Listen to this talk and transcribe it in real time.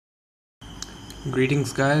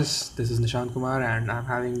Greetings guys, this is Nishant Kumar and I'm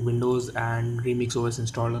having Windows and RemixOS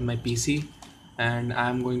installed on my PC, and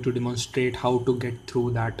I'm going to demonstrate how to get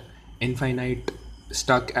through that infinite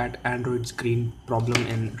stuck at Android screen problem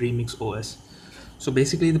in RemixOS. So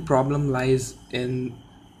basically the problem lies in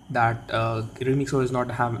that RemixOS is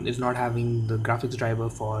not having the graphics driver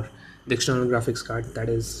for the external graphics card, that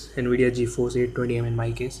is NVIDIA GeForce 820M in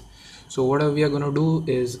my case. So what we are going to do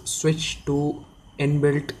is switch to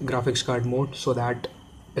inbuilt graphics card mode so that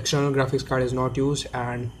external graphics card is not used,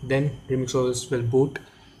 and then RemixOS will boot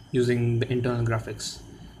using the internal graphics.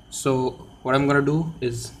 So what I'm going to do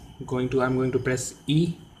is I'm going to press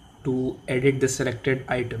E to edit the selected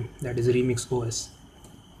item, that is RemixOS.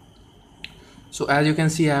 So as you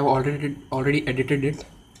can see, I have already edited it,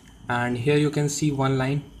 and here you can see one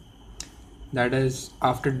line, that is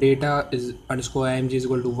after data is underscore img is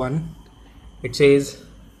equal to 1, it says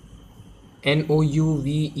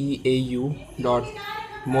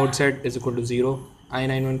nouveau.modeset is equal to 0,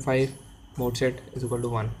 i915 modeset is equal to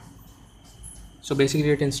 1. So basically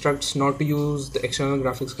it instructs not to use the external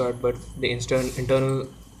graphics card but the internal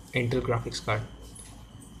Intel graphics card.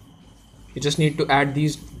 You just need to add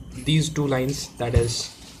these two lines, that is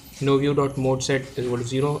nouveau.modeset is equal to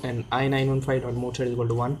 0 and i915.modeset is equal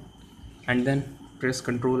to 1, and then press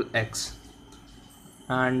Ctrl X.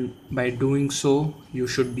 And by doing so you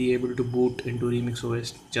should be able to boot into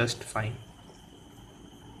RemixOS just fine.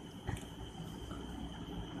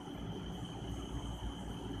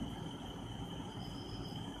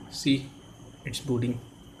 See, it's booting.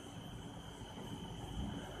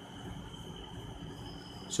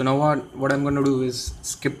 So now what I'm going to do is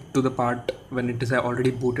skip to the part when it is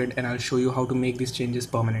already booted, and I'll show you how to make these changes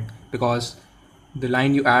permanent, because the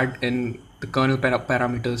line you add in the kernel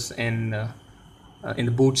parameters in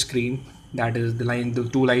the boot screen, that is the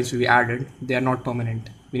two lines we added, they are not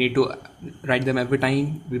permanent. We need to write them every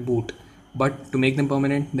time we boot, but to make them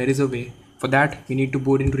permanent there is a way. For that we need to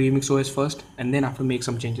boot into RemixOS first, and then after make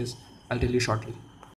some changes. I'll tell you shortly.